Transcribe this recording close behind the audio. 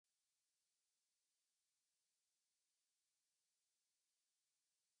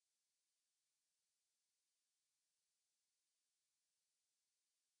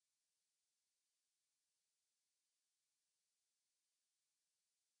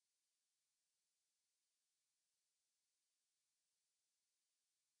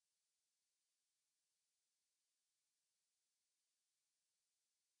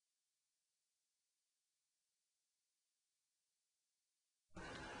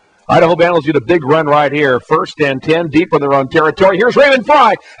Idaho Vandals get a big run right here. 1st and 10, deep in their own territory. Here's Raymond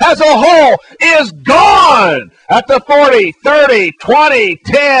Fry. Has a hole. Is gone at the 40, 30, 20,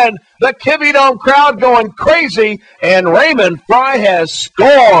 10. The Kivy Dome crowd going crazy, and Raymond Fry has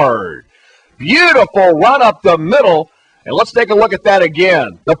scored. Beautiful run up the middle. And let's take a look at that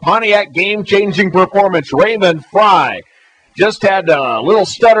again. The Pontiac game-changing performance. Raymond Fry just had a little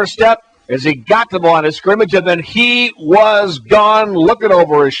stutter step as he got to the line of scrimmage, and then he was gone, looking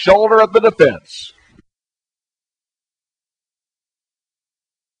over his shoulder at the defense.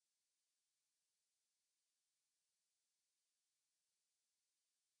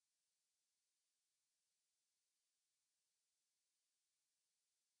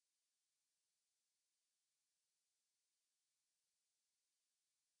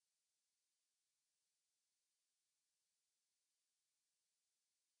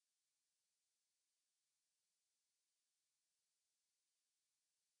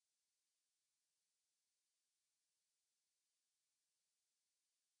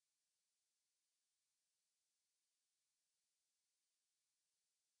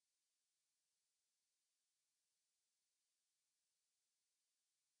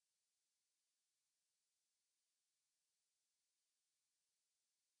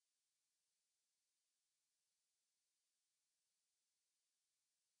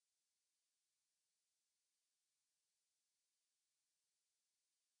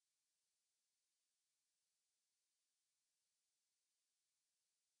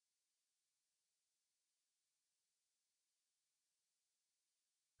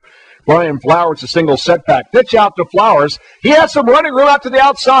 Brian Flowers, a single setback. Pitch out to Flowers. He has some running room out to the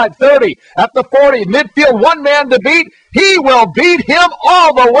outside. 30 at the 40. Midfield, one man to beat. He will beat him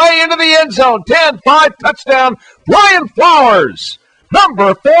all the way into the end zone. 10-5 touchdown. Brian Flowers,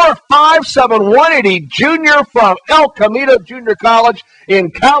 number 457, 180 junior from El Camino Junior College in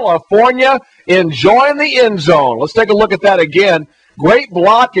California, enjoying the end zone. Let's take a look at that again. Great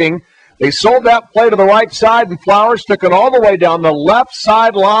blocking. They sold that play to the right side, and Flowers took it all the way down the left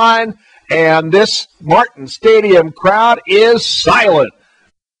sideline, and this Martin Stadium crowd is silent.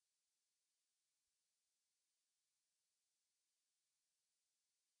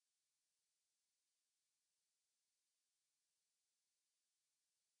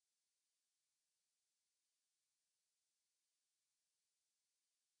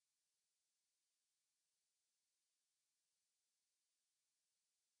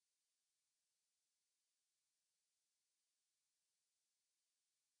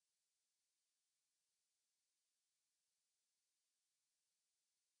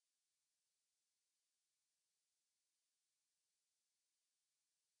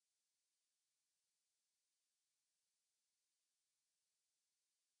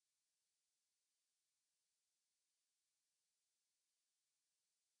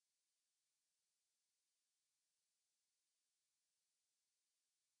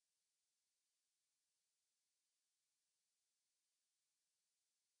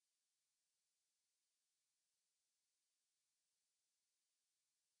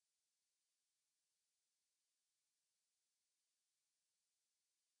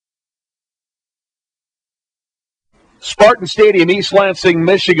 Spartan Stadium, East Lansing,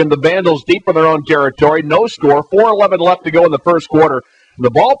 Michigan. The Vandals deep in their own territory. No score. 4:11 left to go in the first quarter.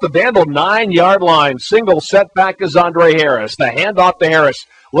 The ball at the Vandal 9-yard line. Single setback is Andre Harris. The handoff to Harris.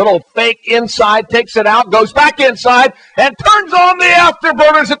 Little fake inside, takes it out, goes back inside, and turns on the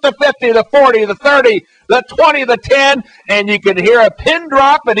afterburners at the 50, the 40, the 30, the 20, the 10, and you can hear a pin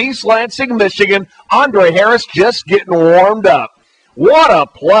drop at East Lansing, Michigan. Andre Harris just getting warmed up. What a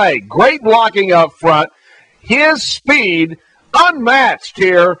play. Great blocking up front. His speed unmatched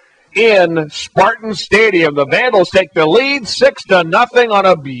here in Spartan Stadium. The Vandals take the lead 6-0 on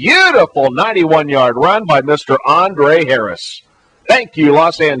a beautiful 91-yard run by Mr. Andre Harris. Thank you,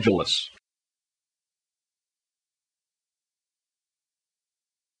 Los Angeles.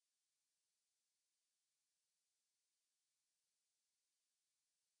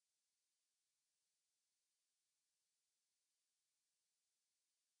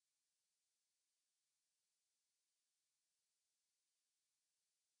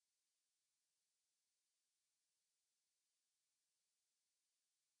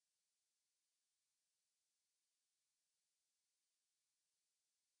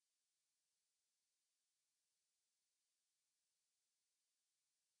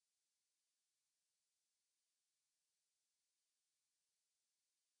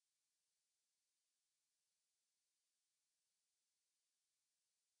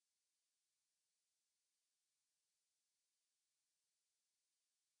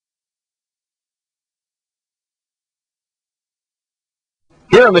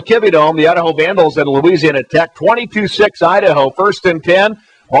 Here in the Kibbe Dome, the Idaho Vandals and Louisiana Tech, 22-6 Idaho, 1st and 10.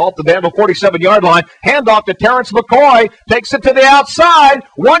 Ball at the Vandal 47-yard line. Handoff to Terrence McCoy. Takes it to the outside.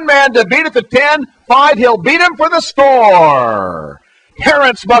 One man to beat at the 10. 5, he'll beat him for the score.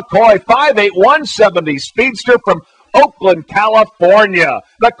 Terrence McCoy, 5'8", 170, speedster from Oakland, California.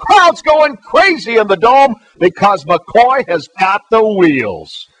 The crowd's going crazy in the Dome because McCoy has got the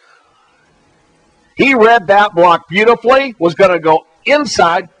wheels. He read that block beautifully, was going to go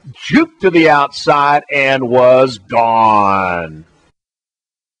inside, juked to the outside, and was gone.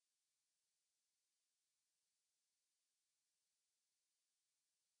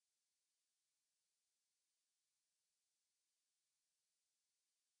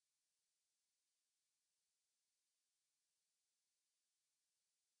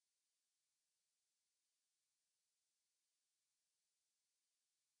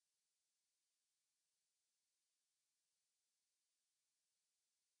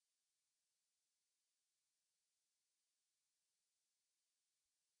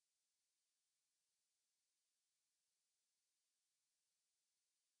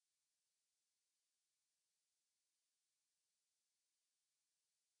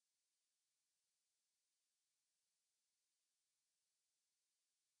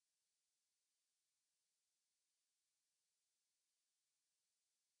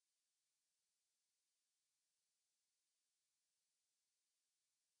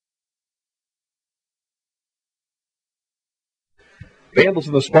 Vandals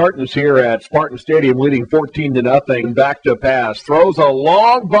and the Spartans here at Spartan Stadium leading 14-0. Back to pass. Throws a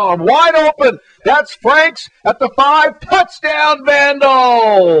long bomb. Wide open. That's Franks at the 5. Touchdown,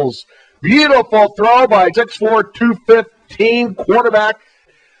 Vandals. Beautiful throw by 6'4", 215 quarterback.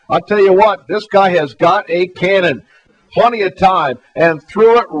 I'll tell you what, this guy has got a cannon. Plenty of time and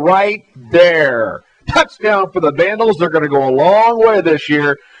threw it right there. Touchdown for the Vandals. They're going to go a long way this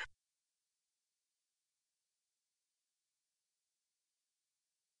year.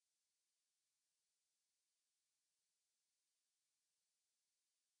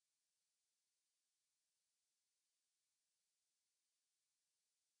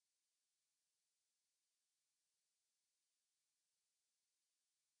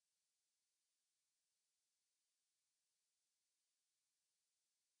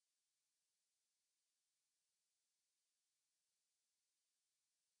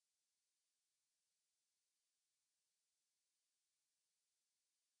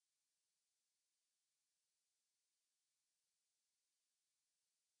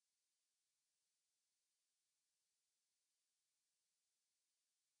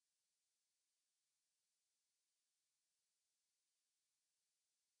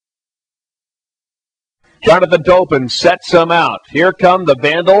 Jonathan Tobin sets him out. Here come the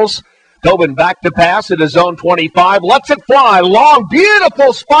Vandals. Tobin back to pass at his own 25. Lets it fly. Long,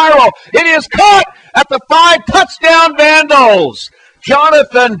 beautiful spiral. It is caught at the 5. Touchdown, Vandals.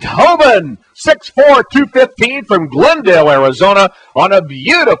 Jonathan Tobin, 6'4", 215 from Glendale, Arizona, on a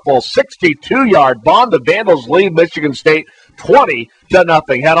beautiful 62-yard bomb. The Vandals lead Michigan State 20-0.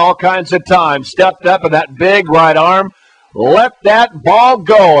 Had all kinds of time. Stepped up in that big right arm. Let that ball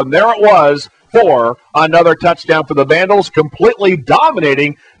go, and there it was. For another touchdown for the Vandals, completely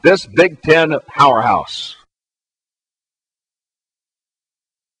dominating this Big Ten powerhouse.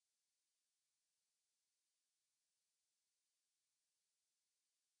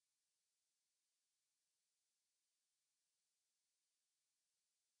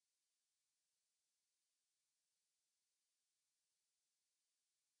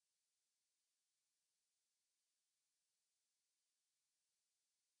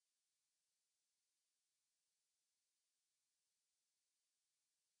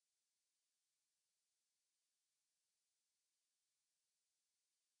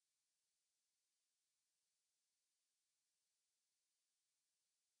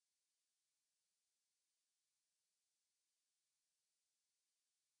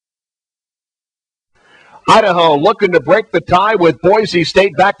 Idaho looking to break the tie with Boise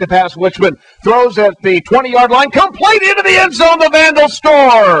State. Back to pass. Wichman throws at the 20-yard line. Complete into the end zone. The Vandals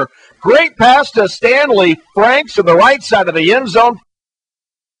score. Great pass to Stanley Franks to the right side of the end zone.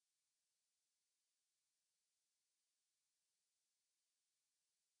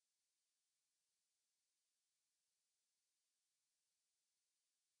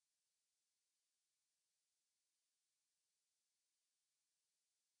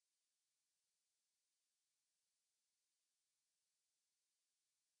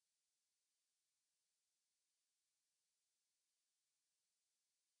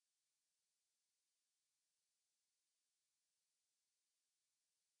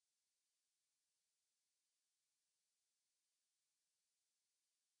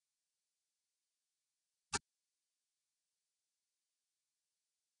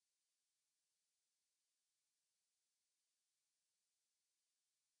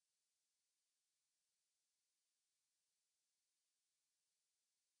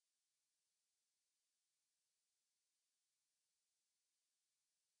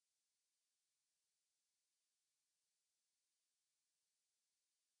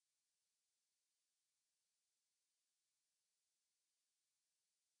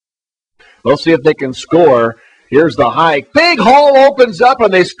 They'll see if they can score. Here's the hike. Big hole opens up,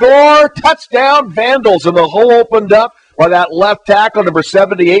 and they score. Touchdown, Vandals. And the hole opened up by that left tackle, number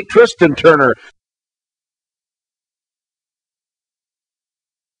 78, Tristan Turner.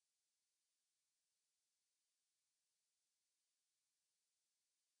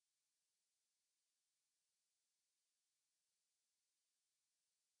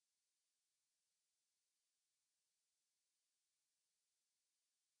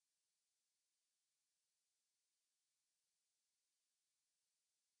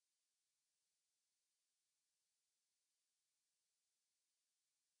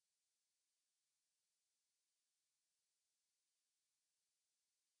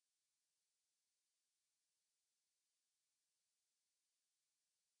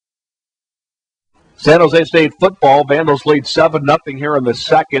 San Jose State football. Vandals lead 7-0 here in the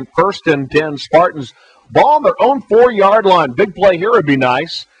second. First and 10. Spartans ball on their own 4-yard line. Big play here would be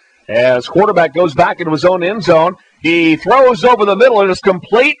nice. As quarterback goes back into his own end zone, he throws over the middle. It is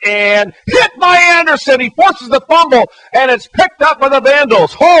complete and hit by Anderson. He forces the fumble, and it's picked up by the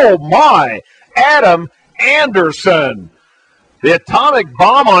Vandals. Oh, my. Adam Anderson. The atomic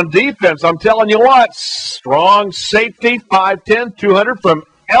bomb on defense. I'm telling you what. Strong safety, 5'10", 200 from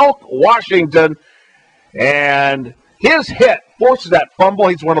Elk, Washington. And his hit forces that fumble.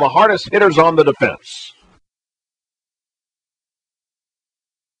 He's one of the hardest hitters on the defense.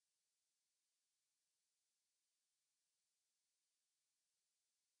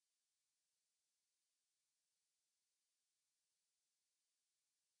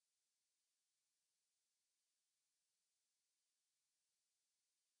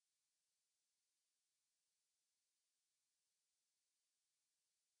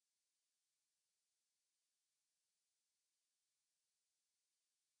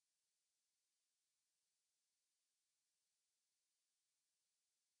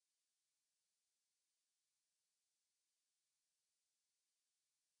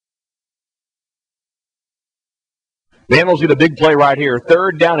 Vandals get a big play right here.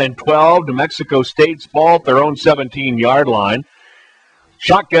 3rd down and 12. New Mexico State's ball at their own 17-yard line.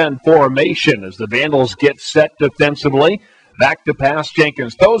 Shotgun formation as the Vandals get set defensively. Back to pass.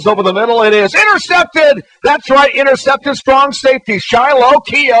 Jenkins throws over the middle. It is intercepted. That's right, intercepted. Strong safety. Shiloh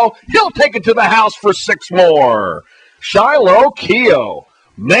Keogh. He'll take it to the house for 6 more. Shiloh Keogh.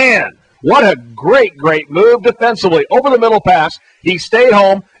 Man, what a great move defensively. Over the middle pass. He stayed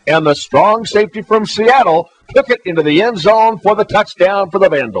home, and the strong safety from Seattle took it into the end zone for the touchdown for the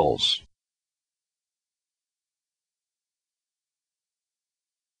Vandals.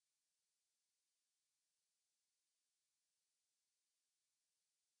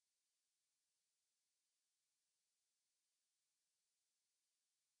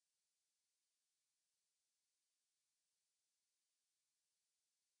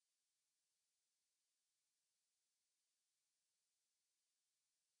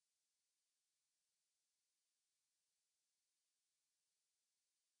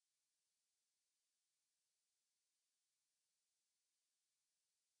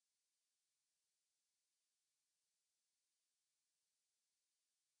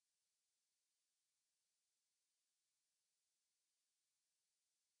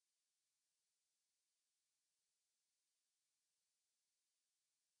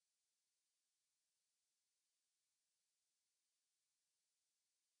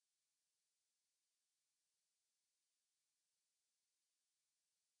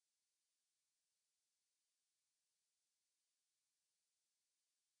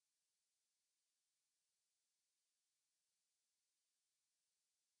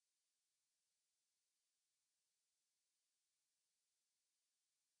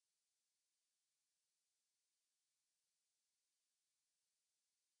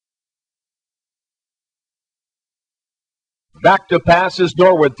 Back to passes.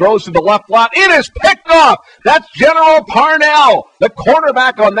 Norwood throws to the left flat. It is picked off. That's General Parnell, the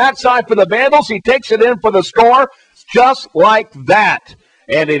cornerback on that side for the Vandals. He takes it in for the score just like that.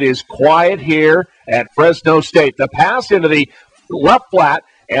 And it is quiet here at Fresno State. The pass into the left flat,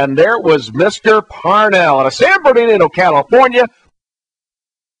 and there was Mr. Parnell out of San Bernardino, California.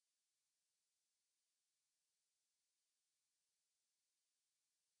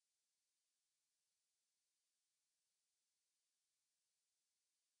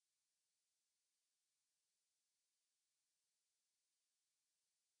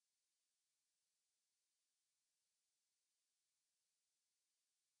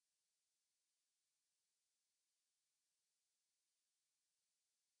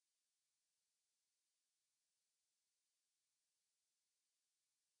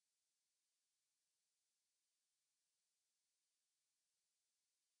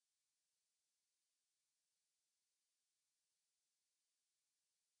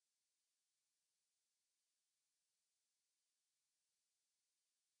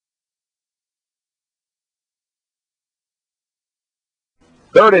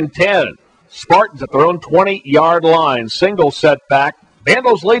 3rd and 10. Spartans at their own 20-yard line. Single setback.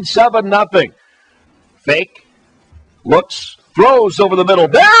 Vandals lead 7-0. Fake. Looks. Throws over the middle.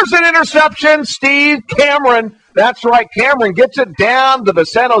 There's an interception. Steve Cameron. That's right. Cameron gets it down to the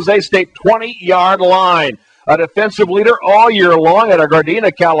San Jose State 20-yard line. A defensive leader all year long out of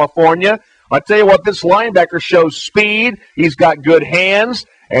Gardena, California. I tell you what, this linebacker shows speed. He's got good hands,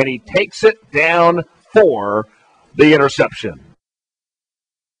 and he takes it down for the interception.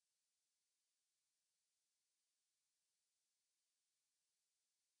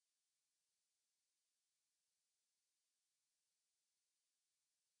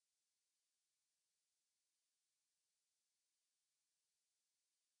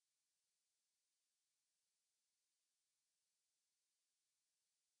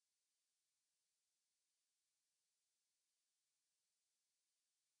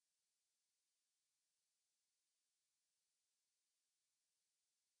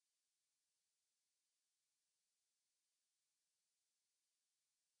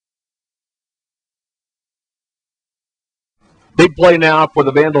 Big play now for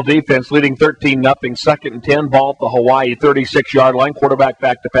the Vandal defense, leading 13-0. 2nd and 10, ball at the Hawaii 36-yard line. Quarterback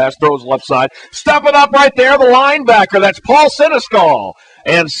back to pass, throws left side. Stepping up right there, the linebacker. That's Paul Seneschal.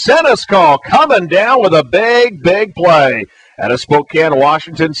 And Seneschal coming down with a big, big play. Out of Spokane,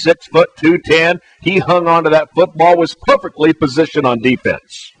 Washington, 6 foot 210. He hung on to that football, was perfectly positioned on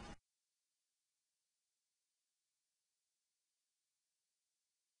defense.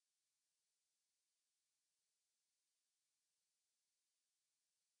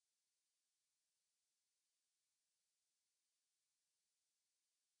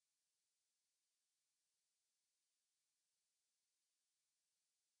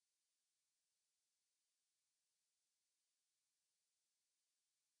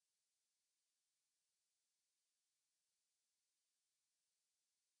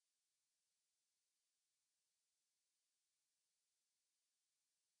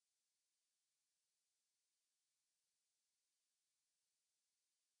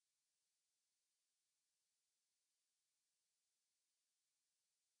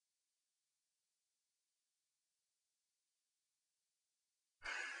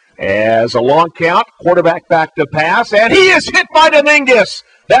 As a long count, quarterback back to pass, and he is hit by Dominguez.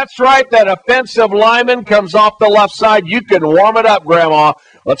 That's right, that offensive lineman comes off the left side. You can warm it up, Grandma.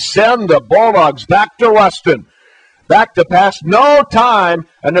 Let's send the Bulldogs back to Ruston. Back to pass, no time,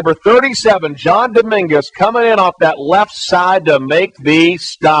 and number 37, John Dominguez, coming in off that left side to make the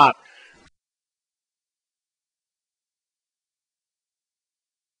stop.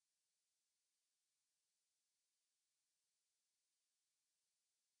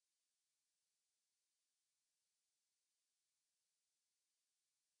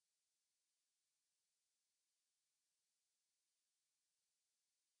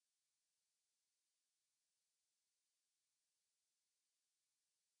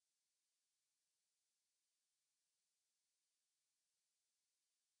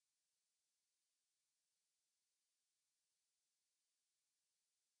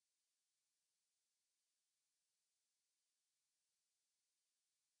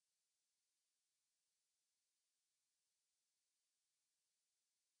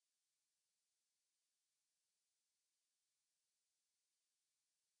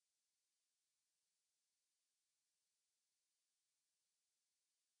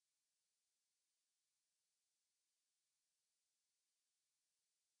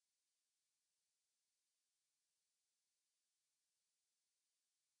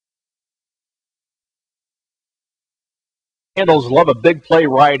 Vandals love a big play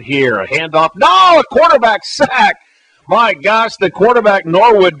right here. A handoff. No, a quarterback sack. My gosh, the quarterback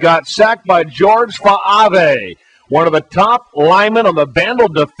Norwood got sacked by George Faave, one of the top linemen on the Vandal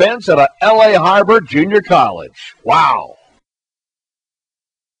defense at L.A. Harbor Junior College. Wow.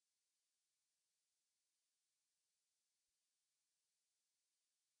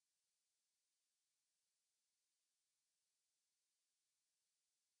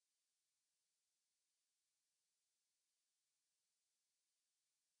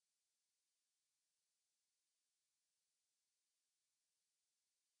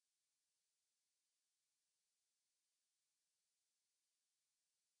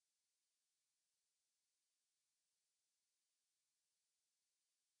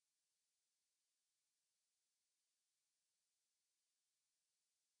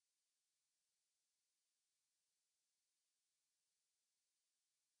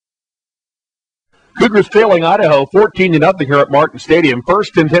 Cougars trailing Idaho 14-0 here at Martin Stadium.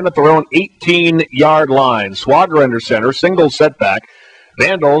 1st and 10 at their own 18-yard line. Swagger under center, single setback.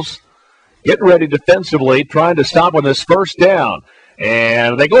 Vandals getting ready defensively, trying to stop on this first down.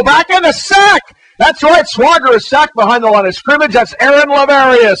 And they go back in the sack. That's right, Swager is sacked behind the line of scrimmage. That's Aaron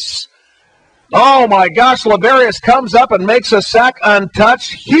Laverius. Oh, my gosh, Laverius comes up and makes a sack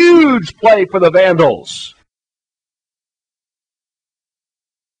untouched. Huge play for the Vandals.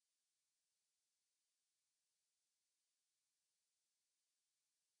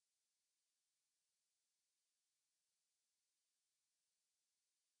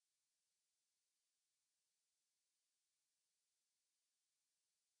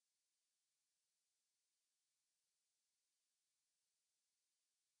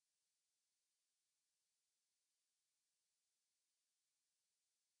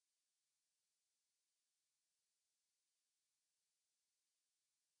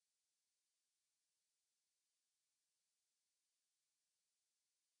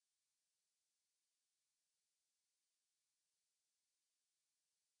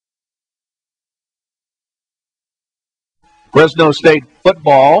 Fresno State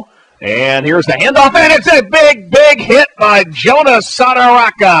football. And here's the handoff, and it's a big, big hit by Jonas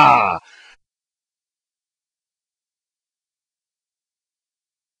Sadaraka.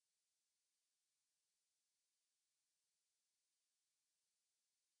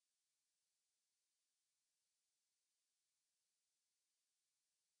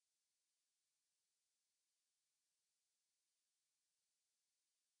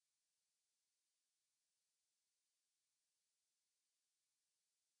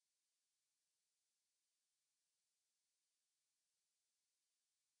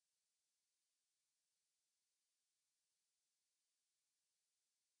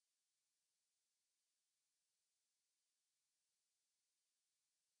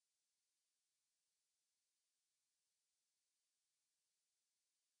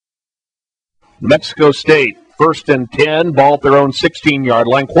 Mexico State, 1st and 10, ball at their own 16-yard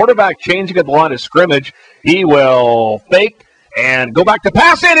line. Quarterback changing at the line of scrimmage. He will fake and go back to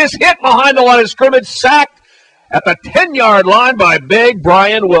pass. It is hit behind the line of scrimmage, sacked at the 10-yard line by big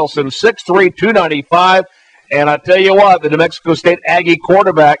Brian Wilson, 6'3", 295. And I tell you what, the New Mexico State Aggie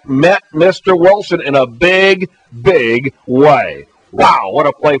quarterback met Mr. Wilson in a big, big way. Wow, what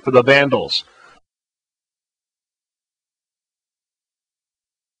a play for the Vandals.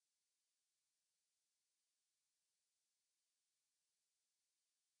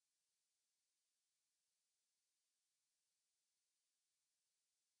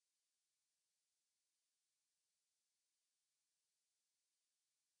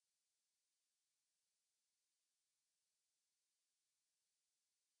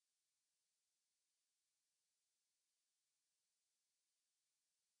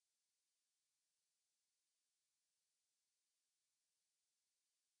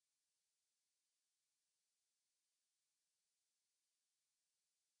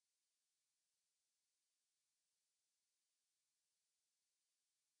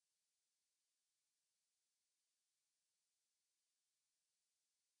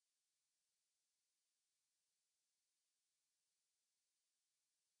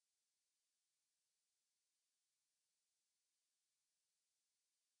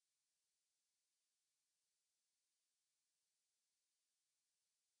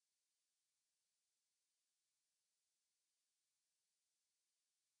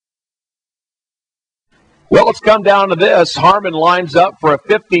 Well, it's come down to this. Harmon lines up for a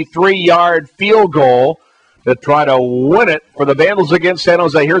 53-yard field goal to try to win it for the Vandals against San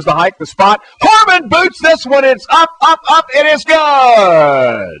Jose. Here's the hike, the spot. Harmon boots this one. It's up, up, up. It is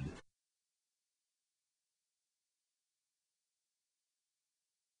good.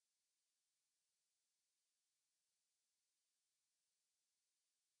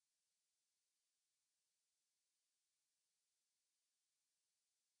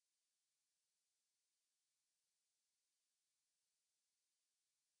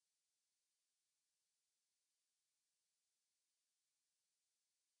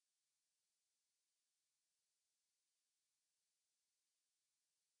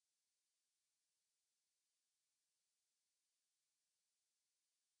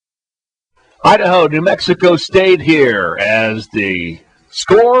 Idaho, New Mexico State here as the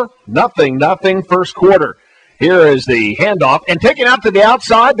score, 0-0 first quarter. Here is the handoff, and taken out to the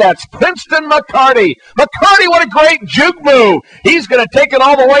outside, that's Princeton McCarty. McCarty, what a great juke move. He's going to take it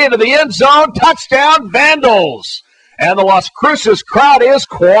all the way into the end zone. Touchdown, Vandals. And the Las Cruces crowd is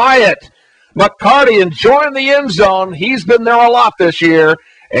quiet. McCarty enjoying the end zone. He's been there a lot this year,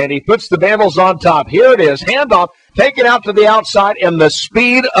 and he puts the Vandals on top. Here it is, handoff, taken out to the outside, and the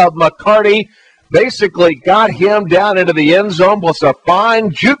speed of McCarty basically got him down into the end zone, plus a fine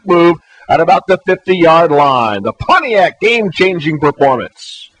juke move at about the 50-yard line. The Pontiac game-changing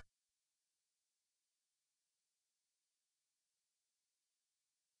performance.